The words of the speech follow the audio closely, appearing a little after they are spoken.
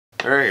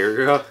Alright, here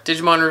we go.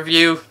 Digimon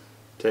review.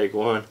 Take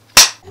one.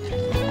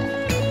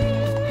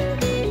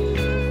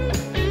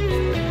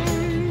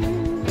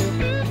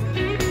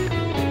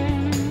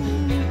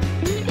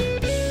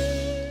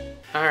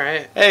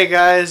 Alright. Hey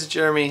guys,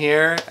 Jeremy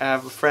here. I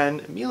have a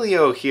friend,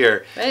 Emilio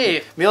here.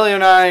 Hey. Emilio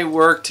and I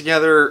worked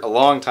together a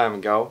long time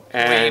ago.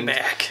 And Way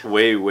back.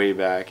 Way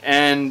back.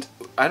 And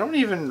I don't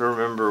even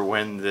remember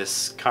when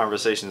this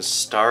conversation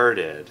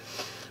started.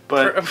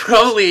 But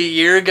probably a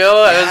year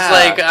ago, I Yeah. was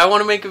like, I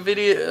want to make a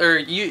video, or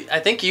I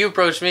think you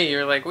approached me,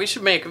 you're like, we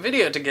should make a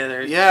video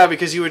together. yeah,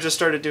 because you had just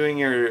started doing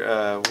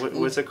your,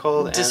 what's it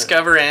called?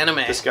 Discover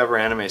Anime. Discover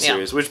Anime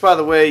series, which, by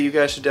the way, you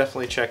guys should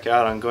definitely check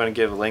out. I'm going to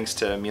give links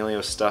to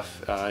Emilio's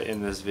stuff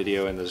in this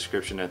video in the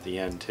description at the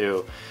end,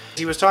 too.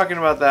 He was talking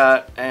about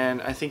that,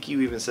 and I think you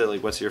even said,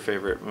 like, what's your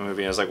favorite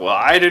movie? And I was like, well,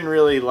 I didn't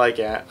really like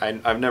it.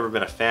 I've never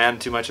been a fan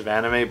too much of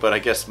anime, but I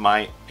guess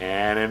my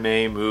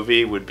anime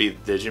movie would be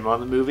Digimon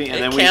the movie.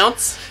 And then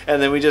counts.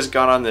 And then we just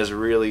got on this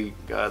really,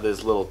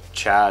 this little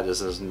chat,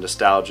 this is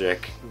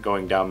nostalgic,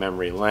 going down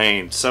memory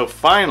lane. So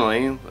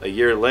finally, a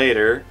year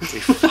later, we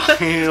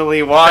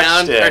finally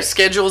watched it. Our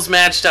schedules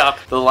matched up.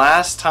 The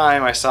last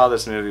time I saw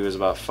this movie was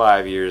about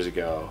 5 years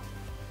ago.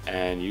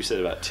 And you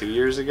said about 2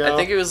 years ago? I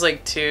think it was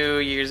like 2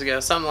 years ago,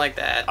 something like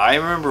that. I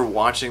remember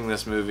watching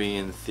this movie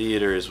in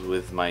theaters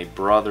with my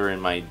brother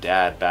and my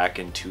dad back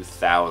in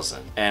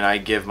 2000. And I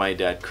give my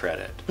dad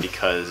credit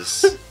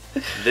because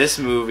this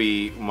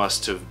movie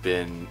must have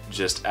been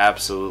just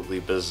absolutely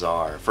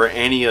bizarre for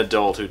any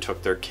adult who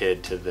took their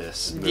kid to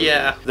this movie.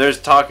 Yeah.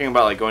 There's talking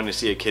about like going to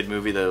see a kid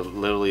movie that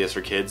literally is for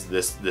kids.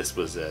 This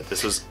was it.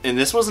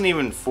 This wasn't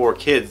even for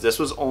kids. This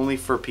was only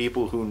for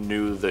people who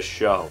knew the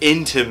show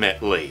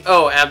intimately.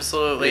 Oh,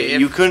 absolutely.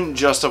 You couldn't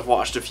just have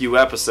watched a few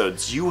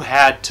episodes. You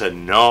had to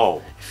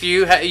know. If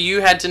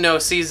you had to know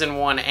season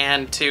 1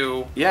 and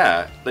 2.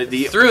 Yeah,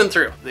 Through and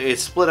through.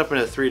 It's split up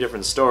into 3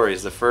 different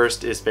stories. The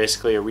first is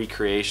basically a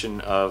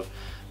recreation of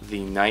the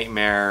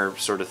nightmare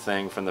sort of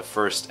thing from the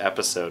first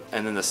episode,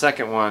 and then the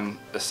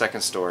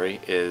second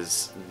story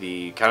is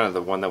the kind of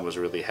the one that was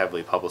really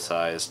heavily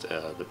publicized,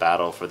 the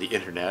battle for the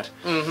internet.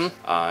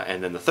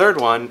 And then the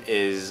third one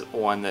is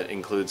one that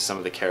includes some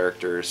of the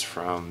characters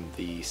from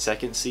the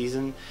second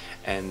season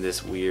and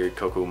this weird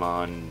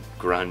Kokomon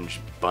grunge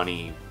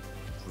bunny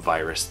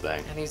virus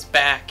thing. And he's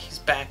back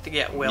to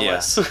get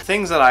Willis. Yeah.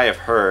 Things that I have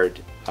heard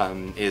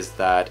is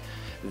that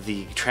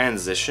the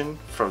transition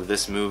from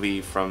this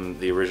movie from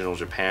the original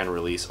Japan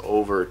release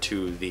over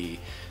to the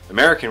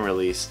American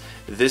release,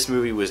 this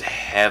movie was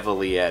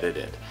heavily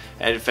edited.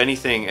 And if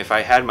anything, if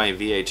I had my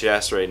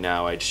VHS right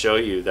now, I'd show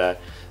you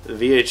that the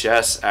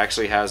VHS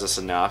actually has a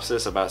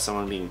synopsis about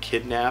someone being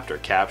kidnapped or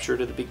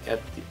captured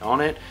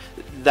on it.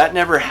 That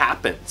never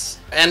happens.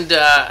 And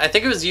I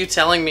think it was you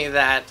telling me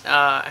that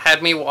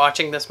had me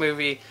watching this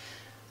movie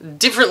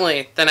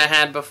differently than I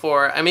had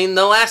before. I mean,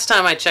 the last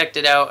time I checked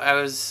it out, I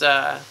was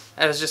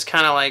just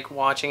kind of like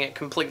watching it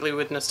completely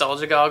with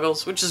nostalgia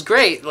goggles, which is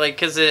great, like,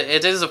 because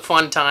it is a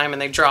fun time,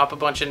 and they drop a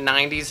bunch of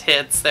 90s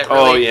hits that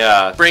really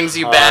brings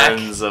you back.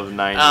 Tons of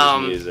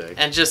 90s music.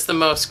 And just the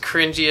most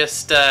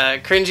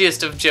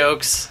cringiest of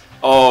jokes.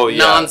 Oh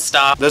yeah,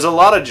 non-stop. There's a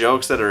lot of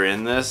jokes that are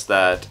in this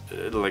that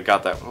like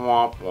got that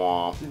womp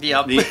womp.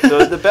 Yep.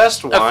 The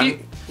best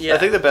one, yeah. I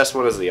think the best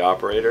one is the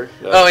operator.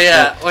 Oh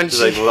yeah, when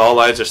she's like, well, all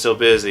lines are still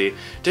busy.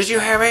 Did you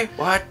hear me?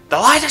 What? The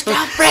lines are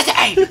still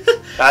busy.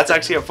 That's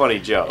actually a funny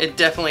joke. It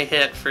definitely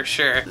hit for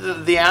sure.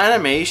 The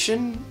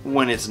animation,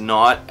 when it's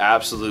not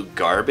absolute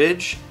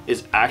garbage,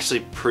 is actually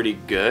pretty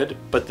good.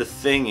 But the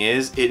thing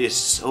is, it is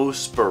so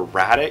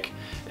sporadic,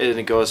 and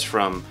it goes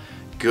from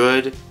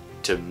good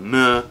to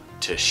meh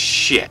to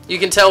shit. You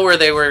can tell where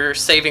they were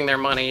saving their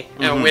money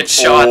and which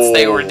shots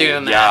they were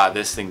doing that. Yeah,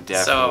 this thing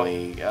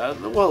definitely...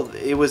 well,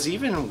 it was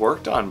even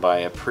worked on by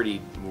a pretty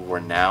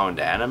renowned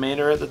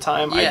animator at the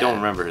time. Yeah. I don't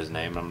remember his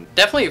name.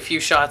 Definitely a few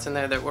shots in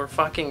there that were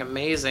fucking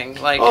amazing.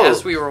 Like,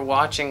 as we were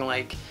watching,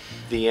 like...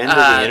 The end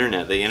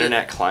of the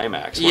internet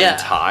climax, when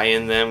Ty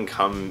and them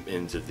come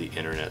into the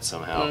internet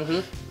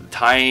somehow.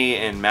 Ty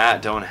and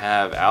Matt don't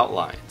have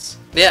outlines.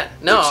 Yeah,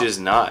 no. Which is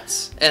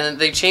nuts. And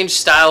they changed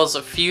styles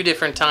a few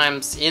different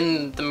times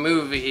in the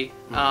movie.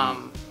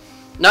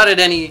 Not at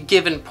any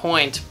given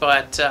point,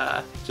 but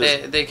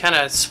they kind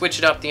of switch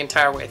it up the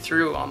entire way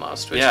through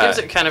almost, which gives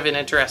it kind of an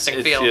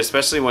interesting feel.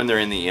 Especially when they're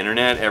in the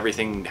internet,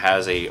 everything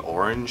has a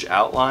orange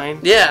outline.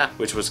 Yeah.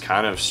 Which was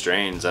kind of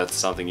strange. That's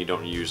something you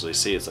don't usually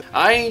see. It's like,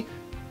 I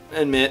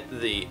admit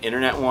the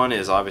internet one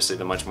is obviously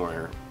the much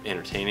more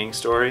entertaining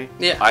story.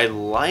 Yeah. I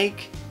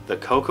like the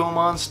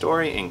Kokomon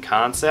story in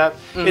concept.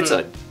 It's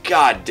a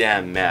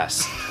goddamn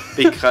mess.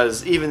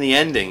 Because even the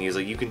ending, he's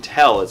like, you can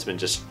tell it's been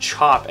just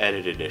chop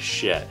edited as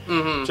shit.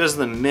 Just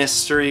the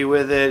mystery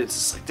with it. It's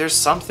just like, there's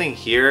something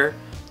here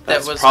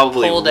that's was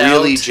probably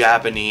really out.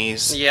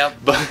 Japanese. Yep.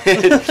 But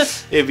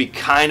it'd be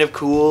kind of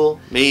cool,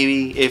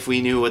 maybe, if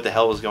we knew what the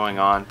hell was going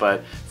on.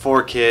 But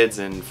 4Kids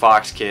and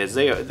Fox Kids,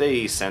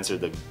 they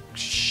censored the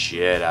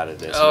shit out of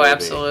this Oh, movie.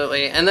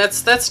 absolutely. And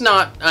that's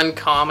not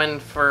uncommon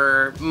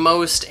for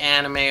most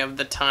anime of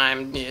the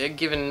time,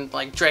 given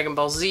like Dragon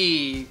Ball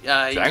Z.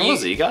 Dragon Ball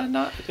Z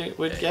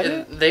would get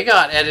it? They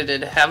got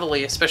edited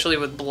heavily, especially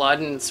with blood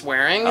and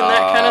swearing and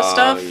that kind of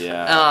stuff.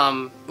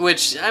 Yeah.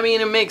 Which, I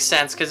mean, it makes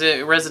sense because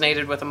it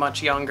resonated with a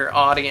much younger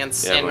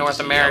audience in North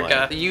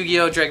America. The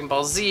Yu-Gi-Oh!, Dragon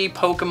Ball Z,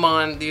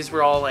 Pokemon, these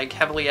were all like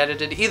heavily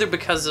edited, either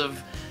because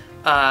of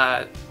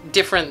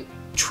different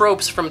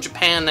tropes from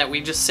Japan that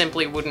we just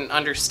simply wouldn't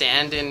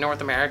understand in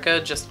North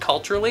America, just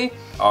culturally,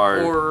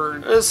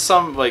 or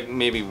some like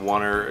maybe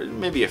one or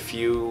maybe a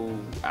few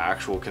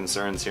actual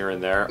concerns here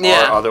and there,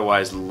 Yeah. or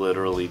otherwise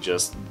literally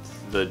just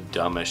the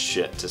dumbest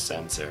shit to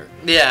censor.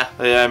 Yeah.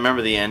 I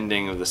remember the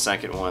ending of the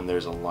second one.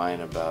 There's a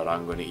line about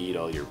 "I'm going to eat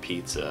all your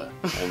pizza,"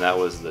 and that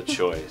was the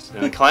choice.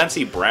 And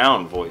Clancy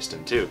Brown voiced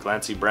him too.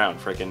 Clancy Brown,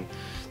 frickin'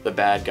 the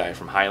bad guy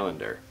from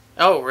Highlander.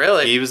 Oh,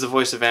 really? He was the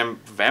voice of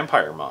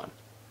Vampire Mon.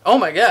 Oh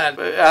my god.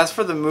 But as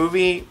for the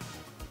movie,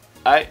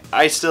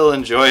 I still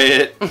enjoy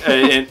it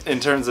in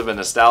terms of a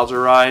nostalgia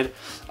ride.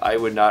 I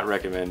would not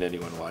recommend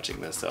anyone watching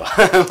this though,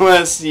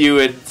 unless you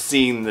had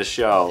seen the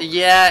show.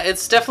 Yeah,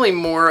 it's definitely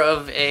more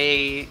of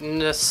a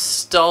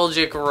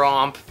nostalgic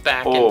romp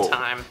back in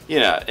time.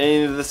 Yeah,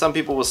 and some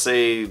people will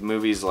say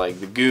movies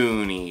like The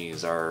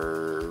Goonies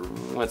or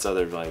what's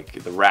other,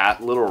 like the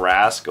Little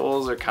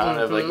Rascals are kind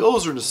of like,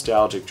 those are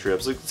nostalgic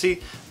trips. Like, see,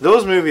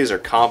 those movies are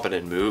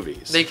competent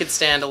movies. They could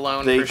stand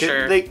alone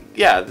sure.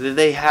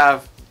 They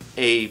have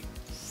a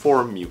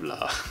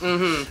formula.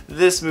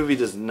 This movie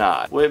does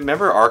not.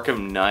 Remember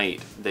Arkham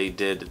Knight? They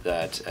did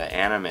that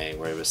anime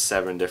where it was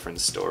 7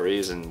 different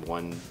stories in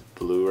one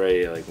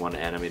Blu-ray, like one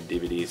animated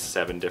DVD,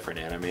 7 different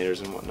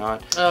animators and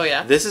whatnot. Oh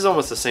yeah. This is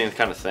almost the same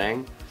kind of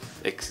thing.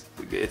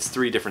 It's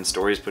 3 different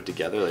stories put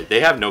together. Like, they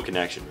have no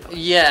connection,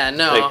 really. Yeah,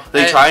 no. Like,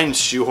 they try and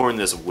shoehorn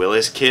this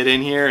Willis kid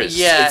in here. It's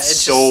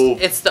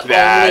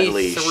the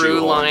only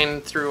through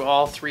line through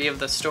all 3 of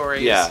the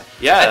stories. Yeah,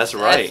 that's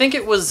right. I think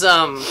it was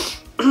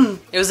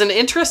it was an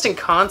interesting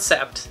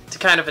concept to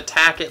kind of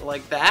attack it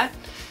like that,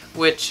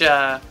 which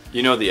the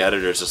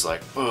editor's just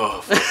like,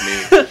 oh, fuck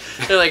me.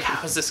 They're like,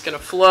 how is this gonna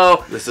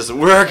flow? This doesn't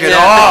work at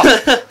all.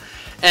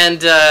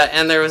 And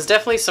there was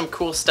definitely some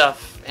cool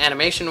stuff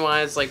animation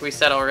wise, like we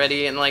said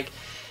already, and like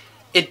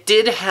it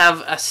did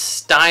have a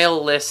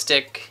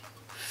stylistic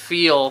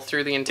feel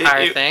through the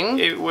entire thing.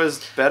 It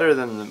was better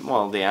than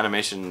the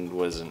animation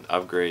was an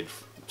upgrade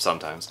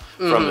sometimes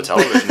from the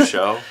television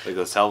show. Like,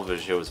 the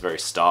television show was very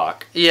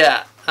stock.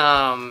 Yeah.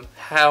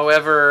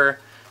 However,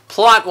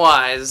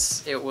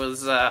 plot-wise, it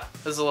was a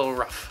little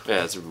rough.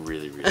 Yeah, it's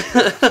really, really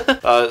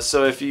good.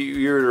 So if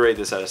you were to rate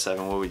this out of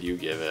 7, what would you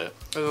give it?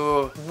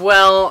 Ooh,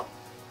 well,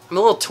 I'm a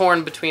little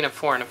torn between a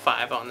 4 and a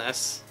 5 on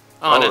this.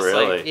 Honestly.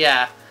 Oh, really?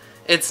 Yeah.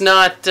 It's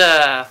not...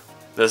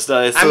 It's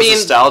those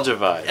nostalgia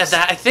vibes.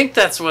 I think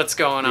that's what's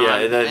going on. Yeah,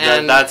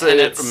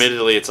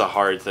 admittedly, it's a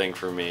hard thing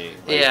for me.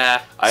 Like,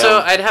 yeah. So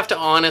I'd have to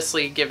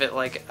honestly give it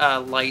like a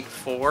light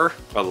 4.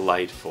 A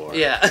light 4.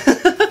 Yeah.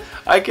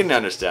 I can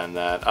understand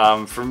that.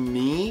 For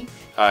me,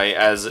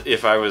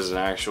 if I was an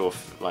actual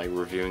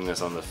reviewing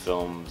this on the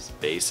film's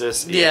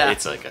basis,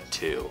 it's like a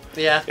 2.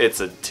 Yeah.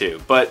 It's a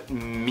 2. But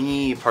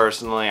me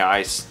personally,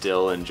 I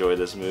still enjoy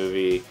this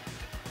movie.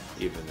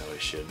 Even though I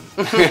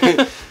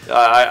shouldn't.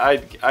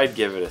 I'd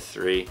give it a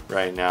 3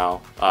 right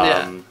now.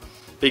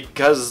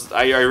 Because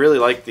I really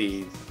like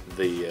the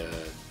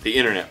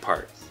internet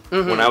part.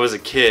 When I was a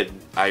kid,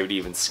 I would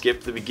even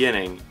skip the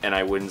beginning and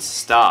I wouldn't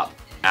stop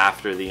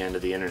after the end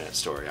of the internet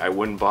story. I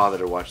wouldn't bother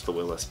to watch the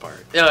Willis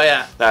part. Oh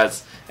yeah.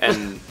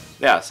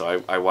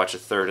 So I watch a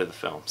third of the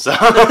film. So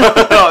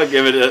I'll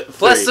give it a 3.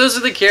 Plus, those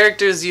are the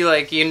characters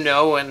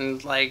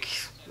and like.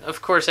 Of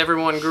course,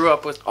 everyone grew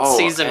up with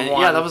season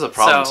 1. Yeah, that was a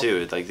problem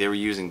too. Like, they were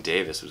using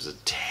Davis, who was a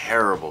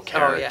terrible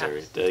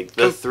character. Oh, yeah.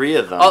 The 3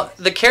 of them.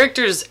 The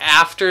characters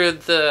after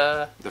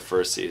the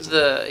first season.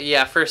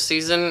 First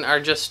season are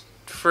just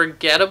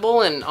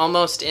forgettable and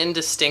almost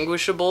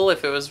indistinguishable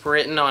if it was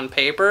written on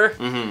paper.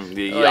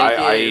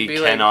 I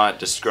cannot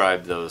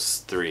describe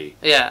those 3.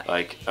 Yeah.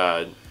 Like,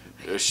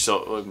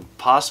 so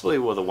possibly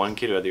the one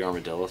kid who had the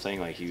armadillo thing,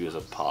 like, he was a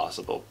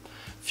possible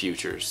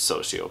future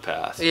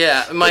sociopath.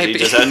 Yeah, it might be. He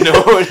just had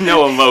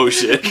no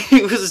emotion.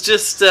 He was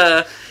just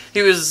I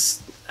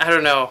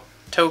don't know,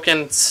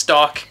 token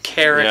stock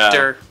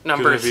character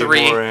number 3.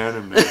 Be more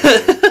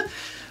animated.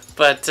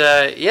 But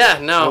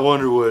no. I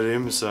wonder what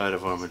inside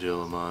of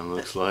Armadillomon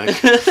looks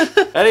like.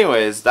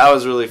 Anyways, that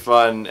was really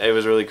fun. It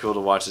was really cool to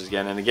watch this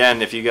again. And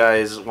again, if you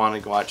guys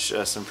want to watch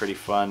some pretty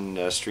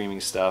fun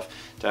streaming stuff,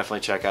 definitely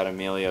check out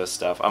Emilo's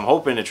stuff. I'm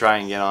hoping to try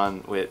and get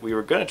on with... We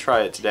were going to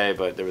try it today,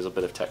 but there was a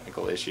bit of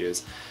technical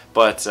issues.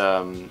 But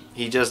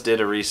he just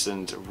did a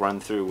recent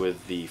run-through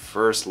with the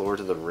first Lord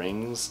of the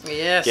Rings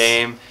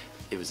game.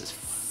 It was this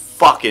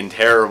fucking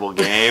terrible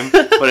game,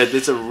 but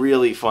it's a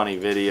really funny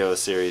video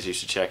series. You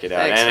should check it out.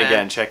 Thanks, man.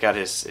 Again, check out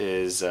his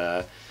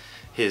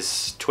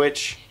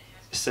Twitch,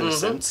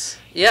 Cinescence.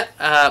 Yeah,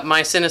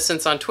 my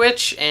Cinescence on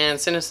Twitch and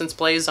Cinescence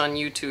Plays on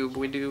YouTube.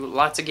 We do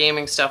lots of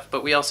gaming stuff,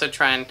 but we also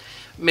try and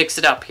mix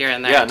it up here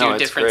and there, Yeah, and no, do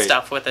it's different great.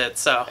 stuff with it.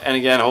 So And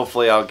again,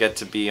 hopefully I'll get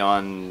to be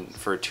on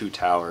for Two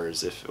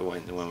Towers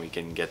when we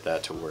can get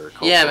that to work.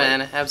 Hopefully. yeah,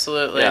 man,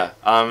 absolutely. Yeah.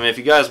 If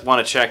you guys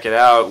want to check it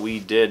out, we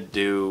did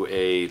do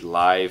a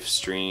live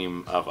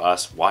stream of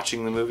us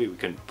watching the movie. We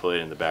couldn't put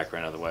it in the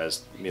background,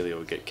 otherwise Emilio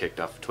would get kicked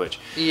off Twitch.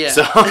 Yeah.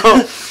 So,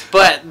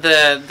 but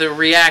the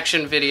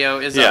reaction video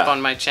is up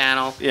on my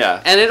channel.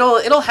 Yeah. And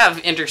it'll have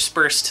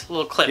interspersed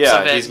little clips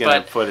of it. He's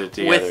gonna but put it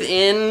together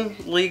within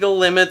legal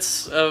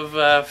limits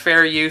of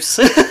fair use.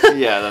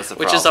 Yeah, that's the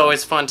which problem. is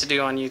always fun to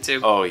do on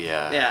YouTube. Oh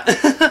yeah. Yeah.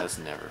 That's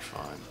never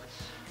fun.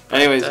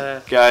 Anyways,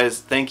 guys,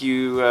 thank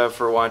you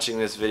for watching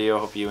this video.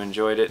 Hope you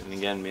enjoyed it. And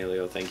again,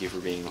 Emilio, thank you for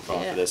being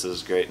involved for this. It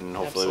was great, and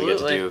hopefully we get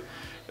to do.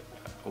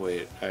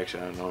 Wait,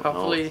 actually, I don't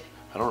know.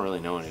 I don't really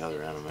know any other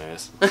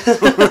animes.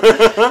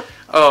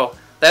 Oh,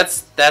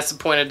 that's the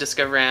point of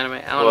Discover Anime.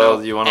 I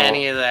don't know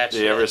any of that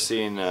shit. Have you ever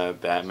seen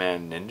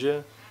Batman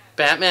Ninja?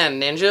 Batman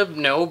Ninja?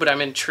 No, but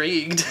I'm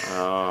intrigued.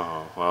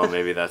 Oh, well,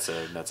 maybe that's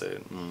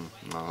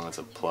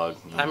a plug.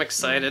 I'm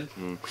excited.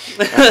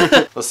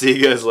 We'll see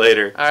you guys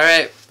later. All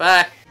right,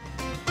 bye.